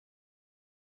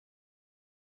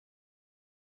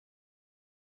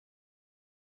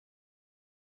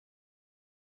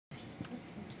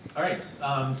All right,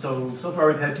 so far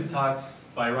we've had 2 talks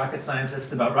by rocket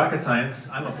scientists about rocket science.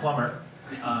 I'm a plumber,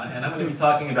 and I'm going to be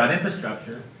talking about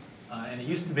infrastructure. And it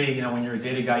used to be, when you're a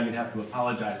data guy, you'd have to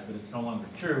apologize, but it's no longer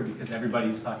true because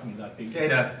everybody's talking about big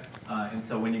data. And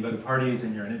so when you go to parties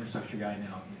and you're an infrastructure guy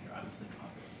now, you're obviously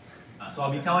popular. So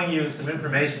I'll be telling you some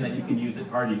information that you can use at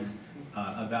parties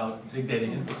about big data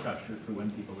infrastructure for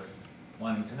when people are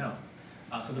wanting to know.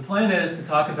 So the plan is to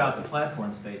talk about the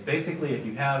platform space. Basically, if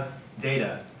you have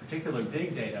data, particular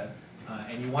big data,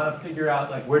 and you want to figure out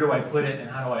where do I put it and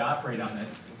how do I operate on it,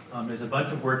 there's a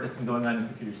bunch of work that's been going on in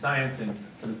computer science and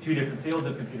sort of 2 different fields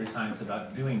of computer science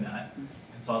about doing that. And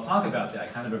so I'll talk about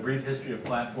that, kind of a brief history of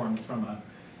platforms from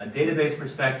a database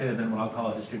perspective and what I'll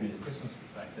call a distributed systems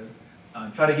perspective.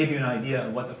 Try to give you an idea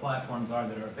of what the platforms are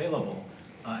that are available.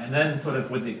 And then sort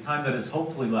of with the time that is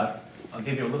hopefully left, I'll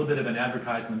give you a little bit of an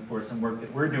advertisement for some work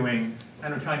that we're doing,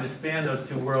 kind of trying to span those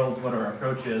 2 worlds, what our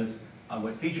approach is,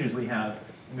 what features we have.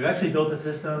 We've actually built a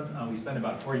system. We spent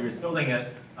about 4 years building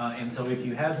it. And so if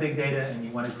you have big data and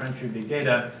you want to crunch your big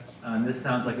data, and this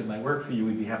sounds like it might work for you,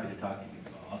 we'd be happy to talk to you.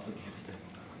 So I'll also be interested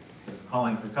in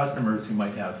calling for customers who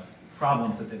might have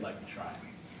problems that they'd like to try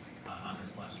on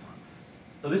this platform.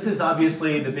 So this is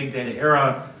obviously the big data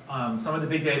era. Some of the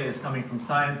big data is coming from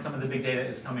science. Some of the big data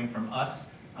is coming from us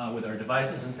with our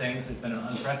devices and things. There's been an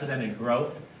unprecedented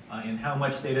growth in how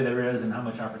much data there is and how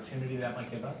much opportunity that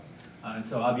might give us. And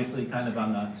so obviously kind of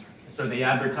on the sort of the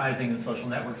advertising and social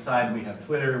network side, we have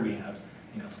Twitter, we have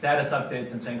status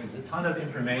updates and things. There's a ton of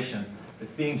information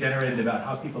that's being generated about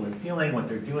how people are feeling, what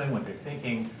they're doing, what they're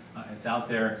thinking. It's out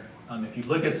there. If you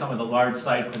look at some of the large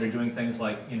sites that are doing things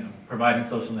like providing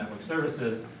social network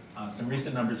services, some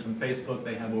recent numbers from Facebook,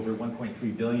 they have over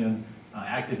 1.3 billion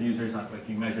active users, if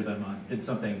you measure them on did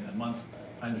something a month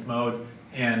kind of mode,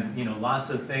 and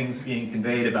lots of things being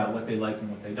conveyed about what they like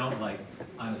and what they don't like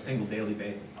on a single daily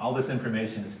basis. All this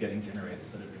information is getting generated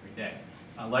sort of every day.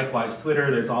 Likewise, Twitter,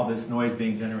 there's all this noise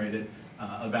being generated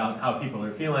about how people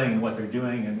are feeling and what they're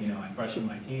doing, and I'm brushing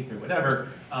my teeth or whatever.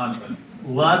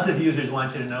 Lots of users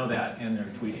want you to know that, and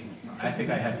they're tweeting. I think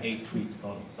I have 8 tweets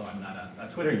total, so I'm not a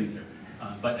Twitter user.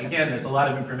 But again, there's a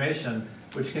lot of information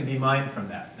which can be mined from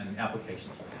that and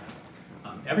applications for that.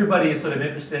 Everybody is sort of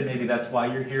interested, maybe that's why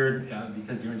you're here,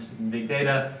 because you're interested in big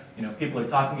data. People are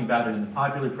talking about it in the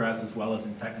popular press as well as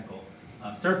in technical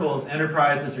circles.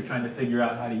 Enterprises are trying to figure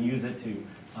out how to use it to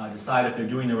decide if they're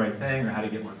doing the right thing or how to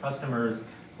get more customers.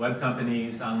 Web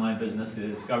companies, online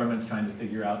businesses, governments trying to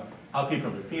figure out how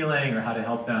people are feeling or how to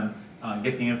help them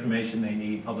get the information they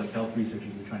need. Public health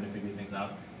researchers are trying to figure things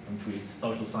out from tweets,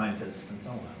 social scientists, and so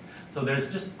on. So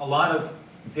there's just a lot of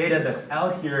data that's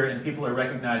out here, and people are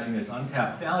recognizing there's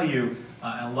untapped value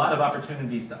and a lot of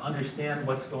opportunities to understand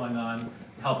what's going on,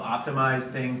 to help optimize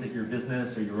things that your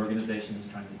business or your organization is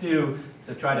trying to do,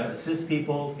 to try to assist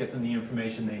people, get them the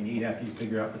information they need after you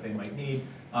figure out what they might need,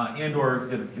 and or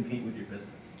to compete with your business.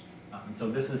 And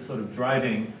so this is sort of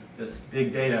driving this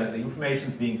big data. The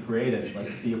information's being created.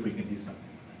 Let's see if we can do something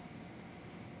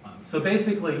with it. So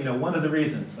basically, one of the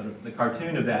reasons, sort of the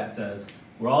cartoon of that says,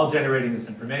 we're all generating this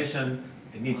information.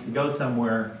 It needs to go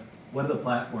somewhere. What are the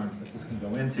platforms that this can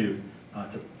go into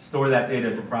to store that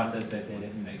data, to process that data,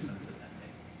 and make sense of that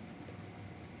data?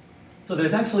 So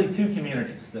there's actually 2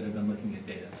 communities that have been looking at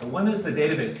data. So one is the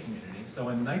database community. So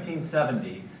in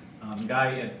 1970, a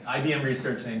guy at IBM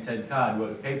Research named Ted Codd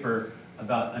wrote a paper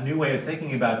about a new way of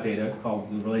thinking about data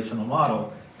called the relational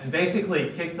model, and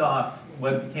basically kicked off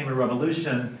what became a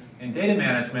revolution in data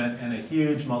management and a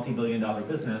huge multi-billion-dollar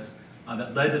business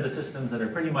that led to the systems that are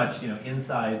pretty much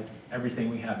inside everything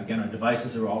we have. Again, our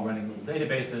devices are all running little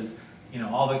databases.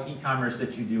 All the e-commerce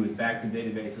that you do is back to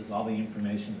databases. All the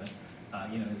information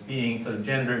that is being sort of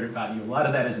generated about you. A lot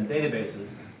of that is in databases,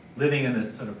 living in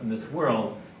this in this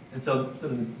world. And so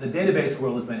the database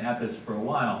world has been at this for a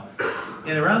while.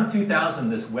 In around 2000,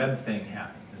 this web thing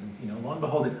happened, and lo and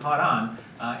behold, it caught on.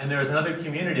 And there was another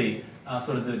community,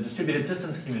 sort of the distributed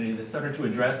systems community, that started to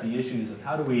address the issues of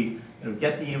how do we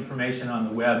get the information on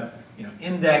the web,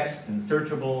 indexed and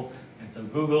searchable. And so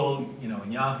Google,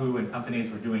 and Yahoo and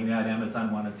companies were doing that.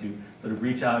 Amazon wanted to sort of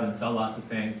reach out and sell lots of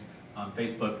things.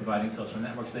 Facebook providing social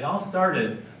networks. They all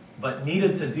started, but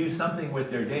needed to do something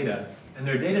with their data. And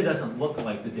their data doesn't look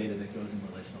like the data that goes in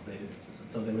relational databases. And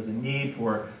so there was a need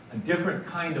for a different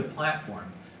kind of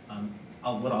platform.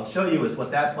 What I'll show you is what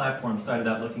that platform started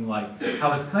out looking like,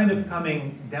 how it's kind of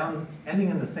coming down, ending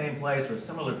in the same place or a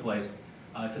similar place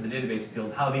to the database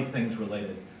field, how these things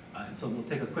related. And so we'll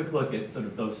take a quick look at sort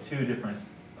of those 2 different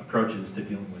approaches to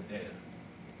dealing with data.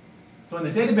 So in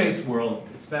the database world,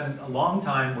 it's been a long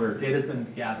time where data's been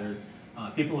gathered.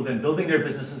 People have been building their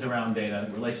businesses around data.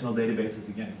 Relational databases,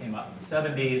 again, came out in the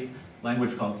 70s.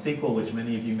 Language called SQL, which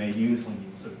many of you may use when you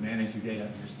sort of manage your data,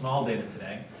 your small data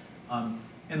today.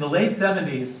 In the late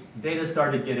 70s, data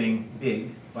started getting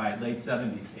big by late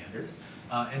 70s standards.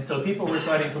 And so people were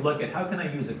starting to look at how can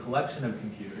I use a collection of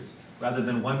computers rather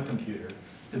than one computer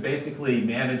to basically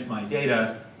manage my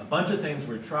data. A bunch of things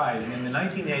were tried. And in the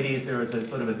 1980s, there was a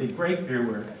sort of a big breakthrough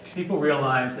where people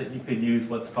realized that you could use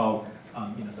what's called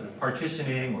sort of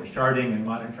partitioning or sharding in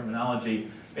modern terminology,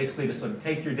 basically to sort of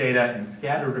take your data and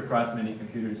scatter it across many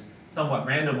computers somewhat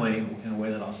randomly in a way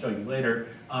that I'll show you later,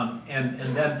 and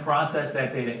then process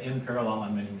that data in parallel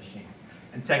on many machines.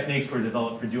 And techniques were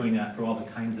developed for doing that for all the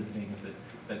kinds of things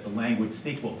that the language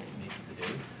SQL needs to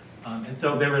do. And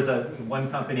so there was one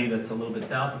company that's a little bit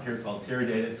south of here called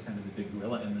Teradata. It's kind of the big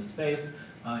gorilla in this space.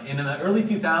 And in the early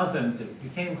 2000s, it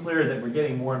became clear that we're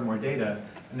getting more and more data,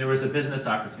 and there was a business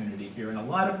opportunity here. And a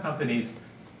lot of companies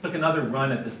took another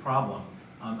run at this problem.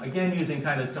 Again, using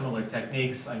kind of similar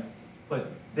techniques. I put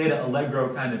Data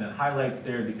Allegro kind of in highlights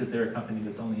there because they're a company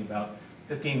that's only about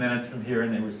 15 minutes from here,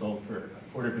 and they were sold for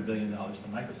 $250 million to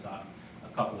Microsoft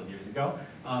a couple of years ago.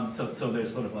 So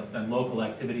there's sort of like been local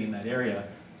activity in that area.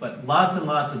 But lots and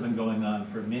lots have been going on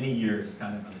for many years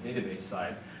kind of on the database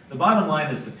side. The bottom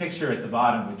line is the picture at the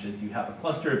bottom, which is you have a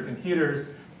cluster of computers.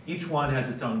 Each one has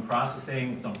its own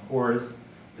processing, its own cores,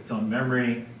 its own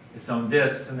memory, its own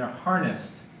disks, and they're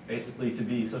harnessed basically to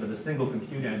be sort of a single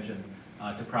compute engine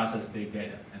to process big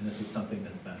data. And this is something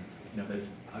that's been, there's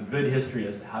a good history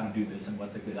as to how to do this and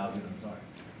what the good algorithms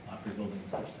are for building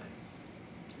such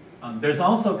things. There's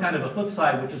also kind of a flip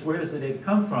side, which is where does the data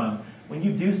come from? When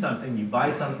you do something, you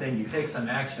buy something, you take some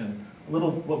action, a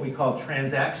little what we call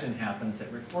transaction happens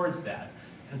that records that.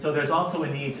 And so there's also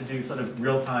a need to do sort of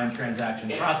real-time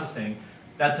transaction processing.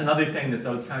 That's another thing that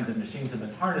those kinds of machines have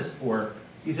been harnessed for.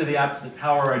 These are the apps that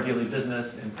power our daily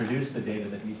business and produce the data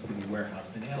that needs to be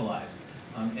warehoused and analyzed.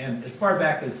 And as far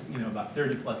back as about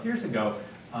 30 plus years ago,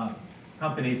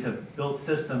 companies have built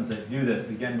systems that do this,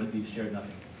 again, with these shared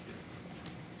nothing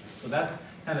computers. So that's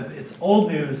kind of, it's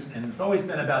old news, and it's always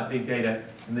been about big data.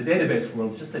 In the database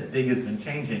world, it's just that big has been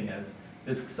changing as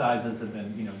disk sizes have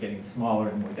been getting smaller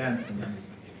and more dense, and memory's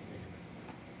been getting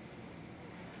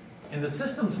bigger. In the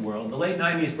systems world, the late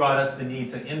 90s brought us the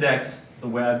need to index the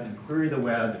web and query the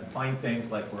web and find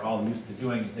things like we're all used to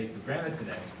doing and take for granted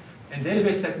today. And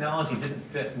database technology didn't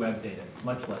fit web data. It's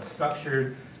much less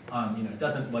structured. It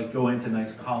doesn't like go into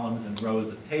nice columns and rows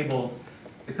of tables.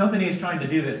 The companies trying to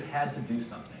do this had to do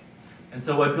something. And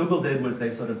so what Google did was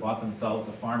they sort of bought themselves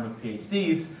a farm of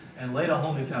PhDs and laid a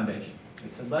whole new foundation. They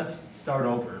said, let's start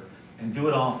over and do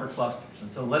it all for clusters. And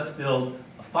so let's build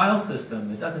a file system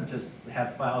that doesn't just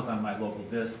have files on my local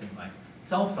disk and my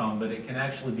cell phone, but it can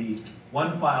actually be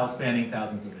one file spanning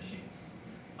thousands of machines.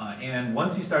 And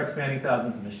once you start spanning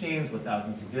thousands of machines with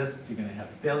thousands of disks, you're going to have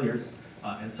failures.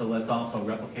 And so let's also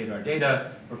replicate our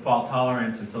data for fault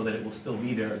tolerance and so that it will still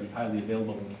be there and be highly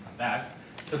available when we come back.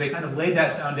 So they kind of laid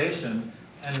that foundation.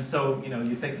 And so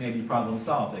you think maybe problem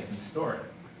solved, they can store it.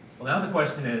 Well, now the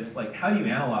question is, like, how do you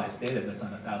analyze data that's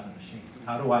on 1,000 machines?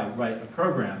 How do I write a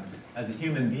program as a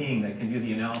human being that can do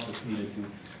the analysis needed to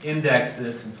index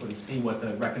this and sort of see what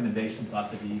the recommendations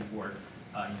ought to be for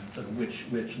sort of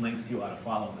which links you ought to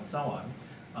follow and so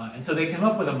on. And so they came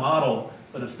up with a model,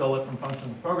 sort of stole it from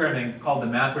functional programming, called the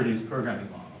MapReduce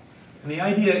programming model. And the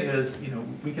idea is,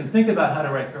 we can think about how to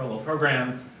write parallel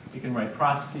programs. We can write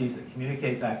processes that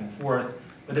communicate back and forth,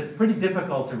 but it's pretty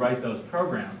difficult to write those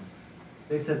programs.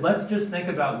 They said, let's just think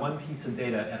about one piece of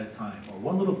data at a time, or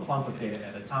one little clump of data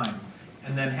at a time,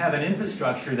 and then have an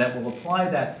infrastructure that will apply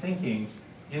that thinking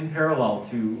in parallel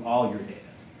to all your data.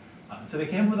 So they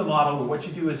came up with a model where what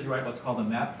you do is you write what's called a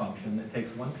map function that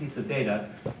takes one piece of data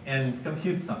and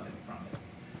computes something from it.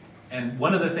 And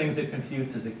one of the things it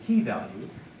computes is a key value,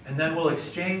 and then we'll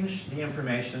exchange the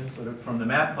information sort of from the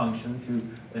map function to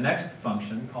the next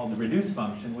function called the reduce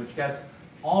function, which gets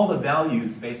all the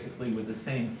values basically with the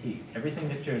same key. Everything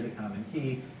that shares a common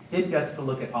key, it gets to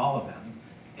look at all of them.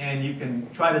 And you can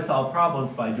try to solve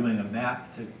problems by doing a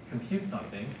map to compute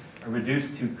something, a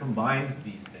reduce to combine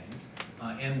these things.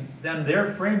 And then their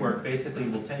framework basically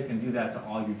will take and do that to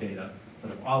all your data,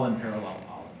 sort of all in parallel,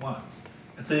 all at once.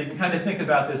 And so you can kind of think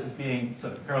about this as being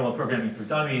sort of parallel programming for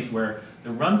dummies, where the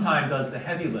runtime does the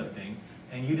heavy lifting,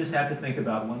 and you just have to think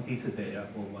about one piece of data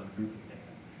or one group of data.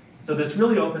 So this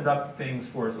really opened up things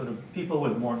for sort of people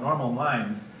with more normal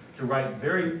minds to write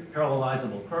very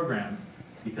parallelizable programs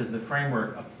because the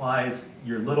framework applies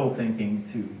your little thinking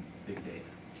to big data.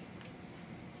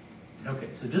 Okay,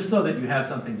 so just so that you have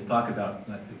something to talk about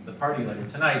at the party later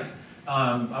tonight,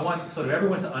 I want sort of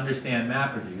everyone to understand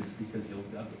MapReduce, because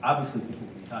obviously people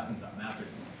will be talking about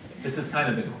MapReduce. This is kind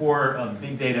of the core of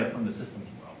big data from the systems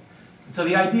world. And so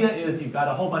the idea is you've got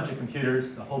a whole bunch of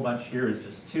computers. The whole bunch here is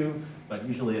just 2, but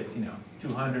usually it's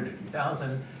 200 or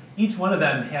 2,000. Each one of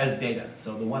them has data.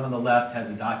 So the one on the left has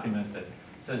a document that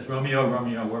says Romeo,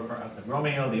 Romeo, we're out the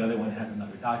Romeo. The other one has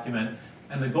another document.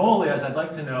 And the goal is I'd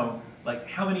like to know, like,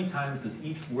 how many times does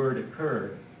each word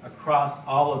occur across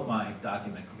all of my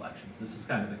document collections. This is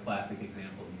kind of the classic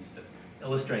example used to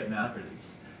illustrate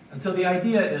MapReduce. And so the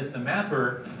idea is the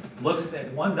mapper looks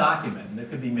at one document, and there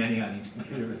could be many on each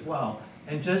computer as well,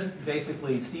 and just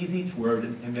basically sees each word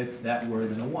and emits that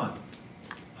word in a 1.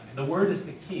 And the word is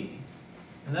the key.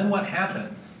 And then what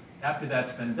happens after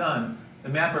that's been done, the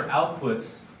mapper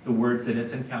outputs the words that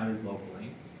it's encountered locally.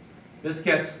 This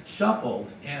gets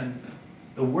shuffled, and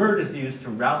the word is used to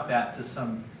route that to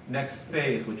some next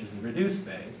phase, which is the reduce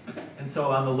phase. And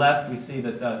so on the left, we see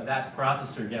that that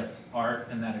processor gets art,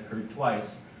 and that occurred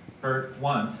twice, or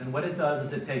once. And what it does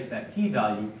is it takes that key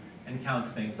value and counts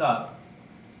things up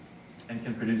and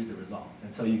can produce the result.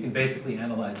 And so you can basically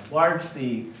analyze a large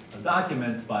sea of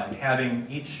documents by having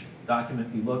each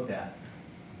document be looked at,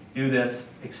 do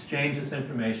this, exchange this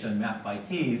information mapped by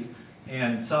keys,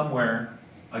 and somewhere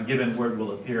a given word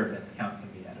will appear and its count can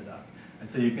be added up. And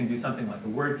so you can do something like a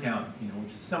word count,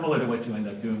 which is similar to what you end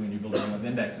up doing when you're building web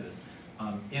indexes,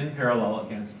 in parallel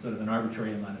against sort of an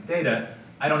arbitrary amount of data.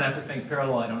 I don't have to think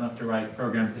parallel. I don't have to write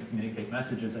programs that communicate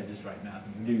messages. I just write map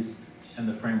and reduce, and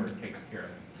the framework takes care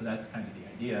of it. So that's kind of the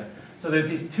idea. So there's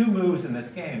these 2 moves in this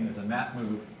game. There's a map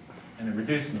move and a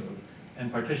reduce move.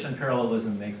 And partition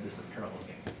parallelism makes this a parallel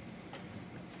game.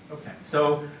 OK,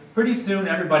 so pretty soon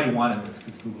everybody wanted this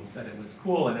because Google said it was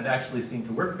cool, and it actually seemed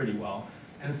to work pretty well.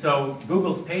 And so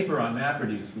Google's paper on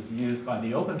MapReduce was used by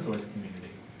the open source community,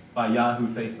 by Yahoo,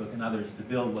 Facebook, and others to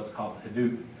build what's called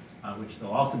Hadoop, which they'll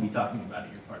also be talking about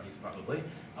at your parties probably,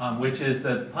 which is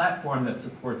the platform that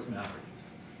supports MapReduce.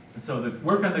 And so the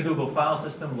work on the Google file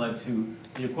system led to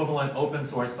the equivalent open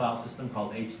source file system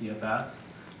called HDFS.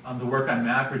 The work on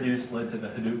MapReduce led to the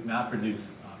Hadoop MapReduce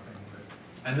framework.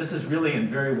 And this is really in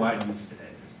very wide use today.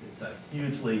 It's a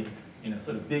hugely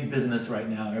sort of big business right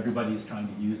now. Everybody's trying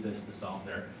to use this to solve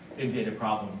their big data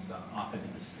problems off in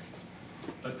industry.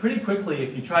 But pretty quickly,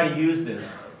 if you try to use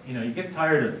this, you get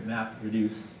tired of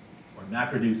MapReduce or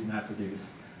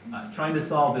MapReduce, trying to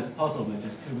solve this puzzle with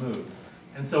just 2 moves.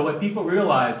 And so what people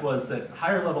realized was that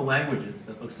higher level languages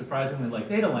that look surprisingly like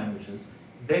data languages,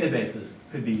 databases,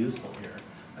 could be useful here.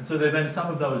 And so there have been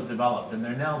some of those developed, and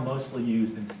they're now mostly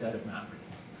used instead of MapReduce.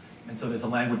 And so there's a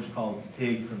language called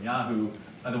Pig from Yahoo,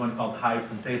 another one called Hive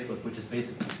from Facebook, which is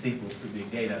basically SQL for big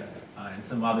data, and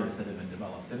some others that have been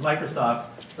developed. And Microsoft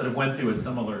sort of went through a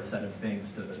similar set of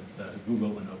things to the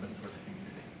Google and open source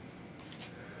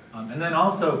community. And then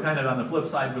also, kind of on the flip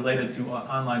side, related to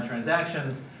online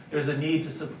transactions, there's a need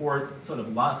to support sort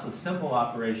of lots of simple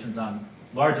operations on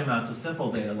large amounts of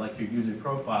simple data, like your user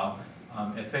profile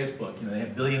at Facebook. They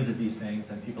have billions of these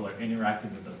things, and people are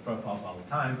interacting with those profiles all the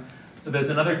time. So there's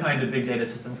another kind of big data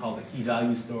system called a key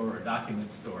value store or a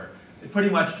document store. It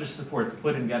pretty much just supports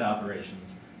put and get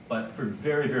operations, but for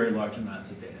very, very large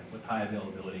amounts of data with high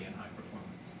availability and high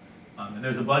performance. And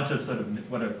there's a bunch of sort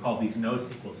of what are called these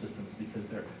NoSQL systems because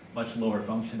they're much lower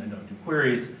function and don't do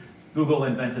queries. Google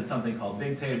invented something called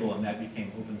Bigtable, and that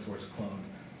became open source cloned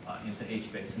into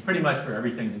HBase. And pretty much for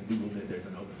everything that Google did, there's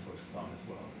an open source clone as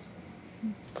well.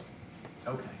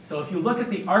 OK, so if you look at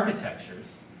the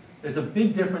architectures, there's a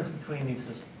big difference between these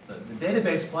systems. The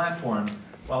database platform,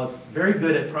 while it's very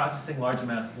good at processing large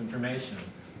amounts of information,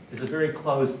 is a very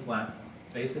closed platform.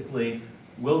 Basically,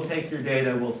 we'll take your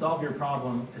data, we'll solve your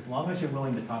problem as long as you're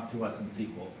willing to talk to us in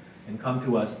SQL and come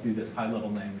to us through this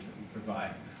high-level language that we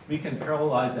provide. We can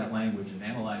parallelize that language and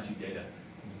analyze your data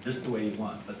just the way you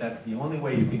want, but that's the only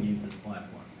way you can use this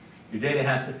platform. Your data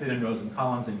has to fit in rows and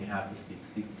columns, and you have to speak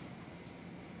SQL.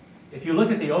 If you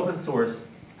look at the open source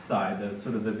side, the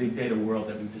sort of the big data world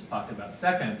that we just talked about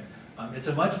second, it's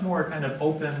a much more kind of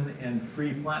open and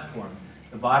free platform.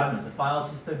 The bottom is a file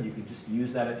system. You can just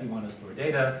use that if you want to store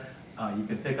data. You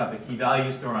can pick up a key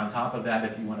value store on top of that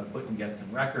if you want to put and get some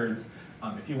records.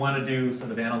 If you want to do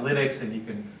sort of analytics and you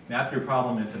can map your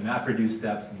problem into MapReduce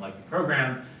steps and like the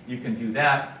program, you can do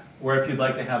that. Or if you'd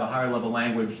like to have a higher level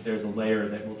language, there's a layer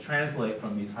that will translate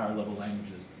from these higher level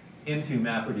languages into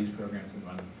MapReduce programs and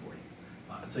run them for you.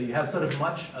 So you have sort of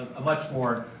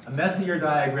a messier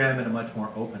diagram and a much more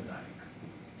open diagram.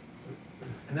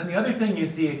 And then the other thing you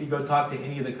see if you go talk to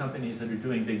any of the companies that are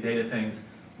doing big data things,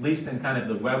 at least in kind of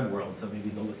the web world, so maybe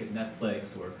they'll look at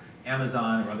Netflix or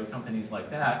Amazon or other companies like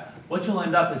that, what you'll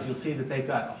end up is you'll see that they've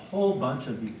got a whole bunch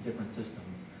of these different systems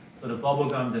sort of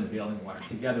bubblegummed and bailing wire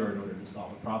together in order to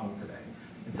solve a problem today.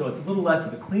 And so it's a little less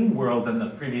of a clean world than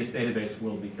the previous database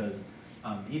world because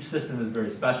each system is very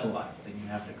specialized and you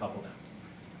have to couple them.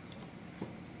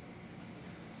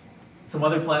 Some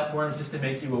other platforms, just to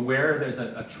make you aware, there's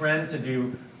a trend to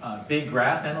do big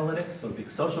graph analytics, so big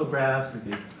social graphs or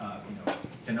big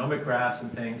genomic graphs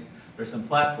and things. There's some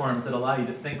platforms that allow you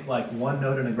to think like one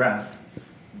node in a graph.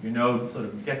 Your node sort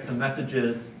of gets some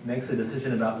messages, makes a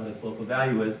decision about what its local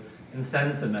value is, and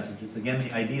sends some messages. Again,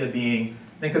 the idea being,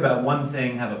 think about one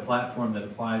thing, have a platform that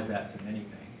applies that to many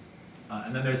things.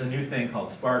 And then there's a new thing called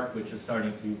Spark, which is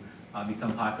starting to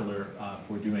become popular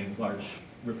for doing large,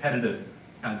 repetitive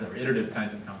kinds of, or iterative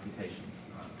kinds of computations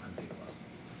on big clusters.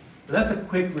 So that's a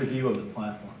quick review of the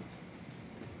platforms.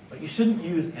 But you shouldn't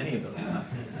use any of those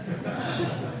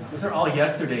platforms. Those are all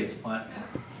yesterday's platforms.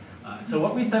 So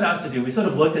what we set out to do, we sort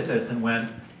of looked at this and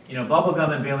went,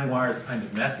 bubblegum and bailing wire is kind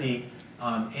of messy,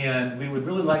 and we would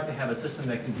really like to have a system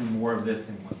that can do more of this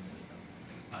in one system.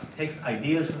 It takes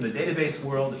ideas from the database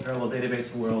world, the parallel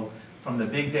database world, from the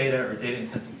big data or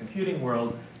data-intensive computing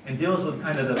world, and deals with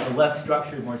kind of the less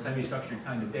structured, more semi-structured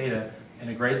kind of data in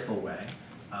a graceful way.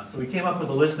 So we came up with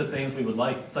a list of things we would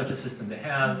like such a system to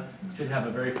have. It should have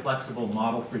a very flexible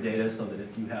model for data so that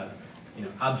if you have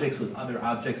objects with other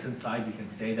objects inside, you can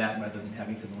say that rather than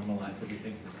having to normalize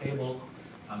everything to the tables.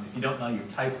 If you don't know your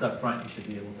types up front, you should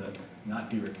be able to not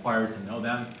be required to know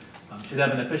them. It should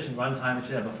have an efficient runtime. It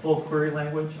should have a full query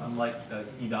language, unlike the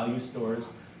key-value stores.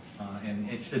 And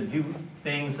it should do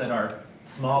things that are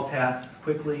small tasks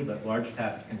quickly, but large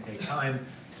tasks can take time.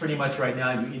 Pretty much right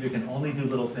now, you either can only do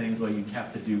little things or you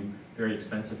have to do very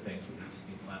expensive things with these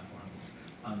new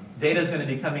platforms. Data is going to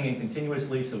be coming in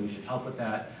continuously, so we should help with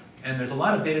that. And there's a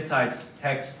lot of data types,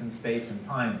 text and space and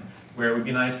time, where it would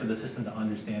be nice for the system to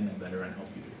understand them better and help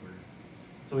you to query.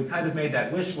 So we kind of made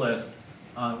that wish list.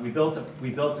 We built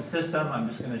a system. I'm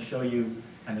just going to show you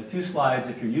kind of two slides.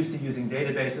 If you're used to using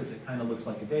databases, it kind of looks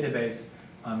like a database.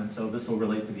 And so this will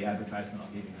relate to the advertisement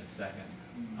I'll give you in a second.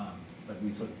 But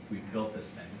we built this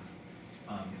thing.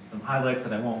 Some highlights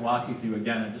that I won't walk you through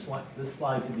again. I just want this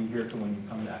slide to be here for when you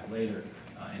come back later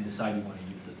and decide you want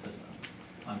to use this system.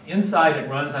 Inside, it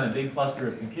runs on a big cluster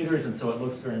of computers, and so it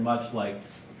looks very much like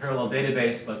a parallel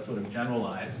database, but sort of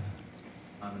generalized.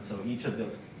 And so each of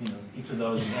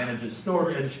those manages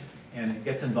storage, and it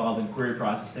gets involved in query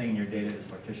processing, and your data is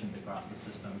partitioned across the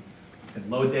system. You can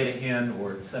load data in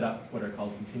or set up what are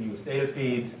called continuous data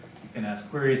feeds. You can ask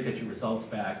queries, get your results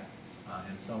back,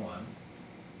 and so on.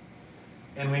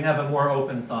 And we have a more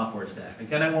open software stack.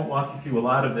 Again, I won't walk you through a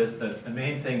lot of this. The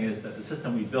main thing is that the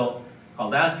system we built,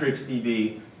 called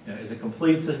DB, is a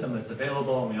complete system that's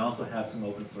available, and we also have some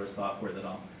open source software that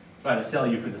I'll try to sell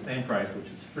you for the same price, which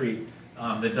is free,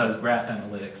 that does graph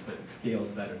analytics, but it scales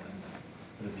better than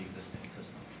sort of the existing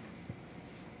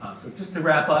system. So just to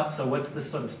wrap up, so what's the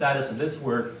sort of status of this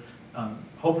work?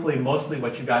 Hopefully, mostly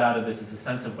what you got out of this is a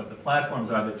sense of what the platforms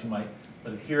are that you might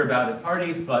sort of hear about at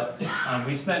parties, but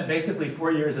we spent basically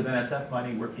 4 years of NSF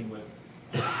money working with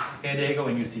San Diego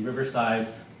and UC Riverside,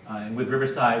 and with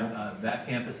Riverside, that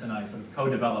campus and I sort of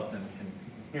co-developed and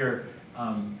here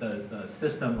the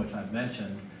system which I've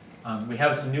mentioned. We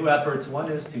have some new efforts.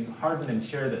 One is to harden and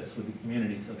share this with the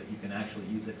community so that you can actually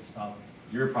use it to solve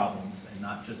your problems and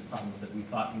not just problems that we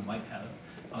thought you might have.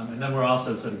 And then we're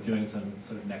also sort of doing some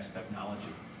sort of next technology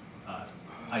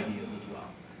ideas as well.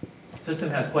 The system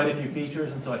has quite a few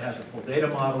features, and so it has a full data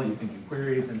model. You can do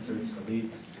queries, inserts,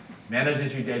 deletes,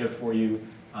 manages your data for you,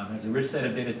 has a rich set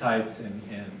of data types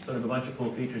and sort of a bunch of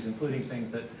cool features, including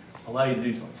things that allow you to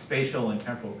do some spatial and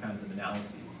temporal kinds of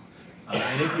analyses.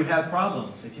 And if you have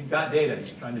problems, if you've got data,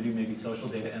 you're trying to do maybe social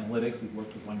data analytics, we've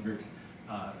worked with one group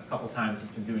a couple times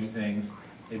that's been doing things.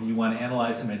 Maybe you want to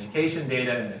analyze some education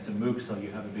data, and it's a MOOC, so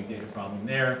you have a big data problem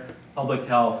there. Public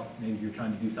health, maybe you're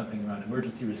trying to do something around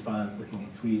emergency response, looking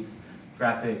at tweets,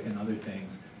 traffic, and other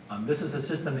things. This is a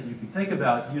system that you can think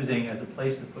about using as a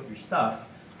place to put your stuff,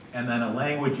 and then a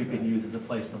language you can use as a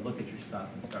place to look at your stuff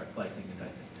and start slicing and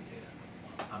dicing your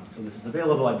data. So this is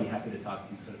available. I'd be happy to talk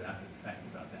to you sort of after the fact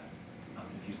about that,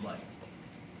 if you'd like.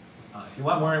 If you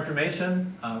want more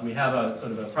information, we have a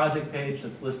sort of a project page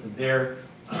that's listed there.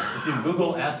 If you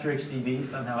Google *DB,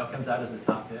 somehow it comes out as the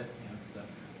top hit. It's the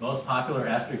most popular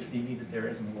 *DB that there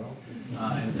is in the world.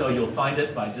 And so you'll find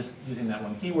it by just using that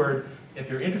one keyword. If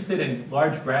you're interested in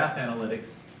large graph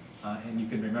analytics, and you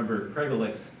can remember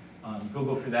Craigolix,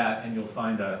 Google for that, and you'll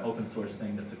find an open source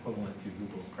thing that's equivalent to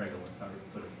Google's Craigolix. It's our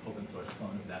sort of open source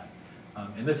clone of that.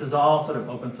 And this is all sort of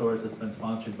open source. It's been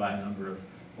sponsored by a number of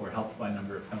or helped by a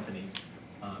number of companies,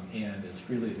 and is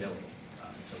freely available.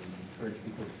 So we encourage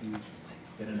people to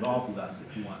get involved with us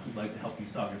if you want. We'd like to help you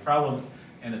solve your problems,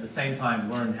 and at the same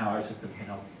time learn how our system can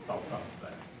help solve problems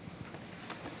better.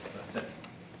 So that's it.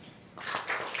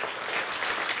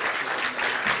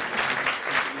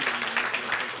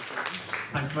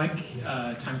 Thanks, Mike.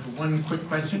 Time for one quick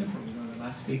question before we go to the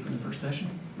last speaker in the first session.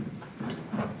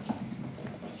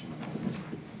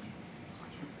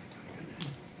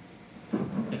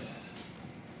 Yes.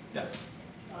 Yeah.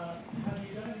 Have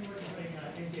you done any work putting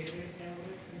in database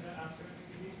analytics into Asterisk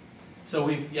DB? So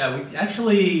we've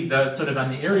actually, sort of on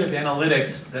the area of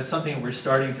analytics, that's something we're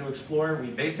starting to explore. We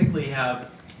basically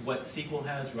have what SQL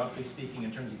has, roughly speaking,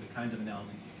 in terms of the kinds of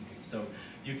analyses you can do. So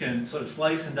you can sort of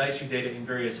slice and dice your data in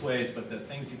various ways, but the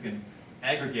things you can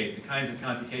aggregate, the kinds of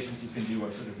computations you can do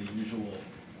are sort of the usual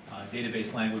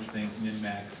database language things,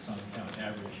 min-max, sum, count,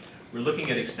 average. We're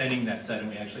looking at extending that set, and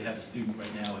we actually have a student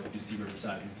right now at UC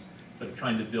Riverside who's sort of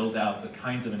trying to build out the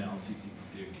kinds of analyses you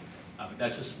can do. But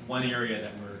that's just one area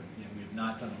that we have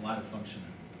not done a lot of function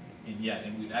in yet,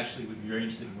 and we actually would be very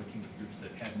interested in working with groups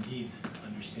that have needs to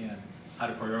understand how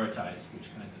to prioritize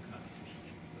which kinds of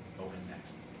computations go in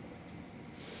next.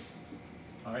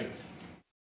 All right.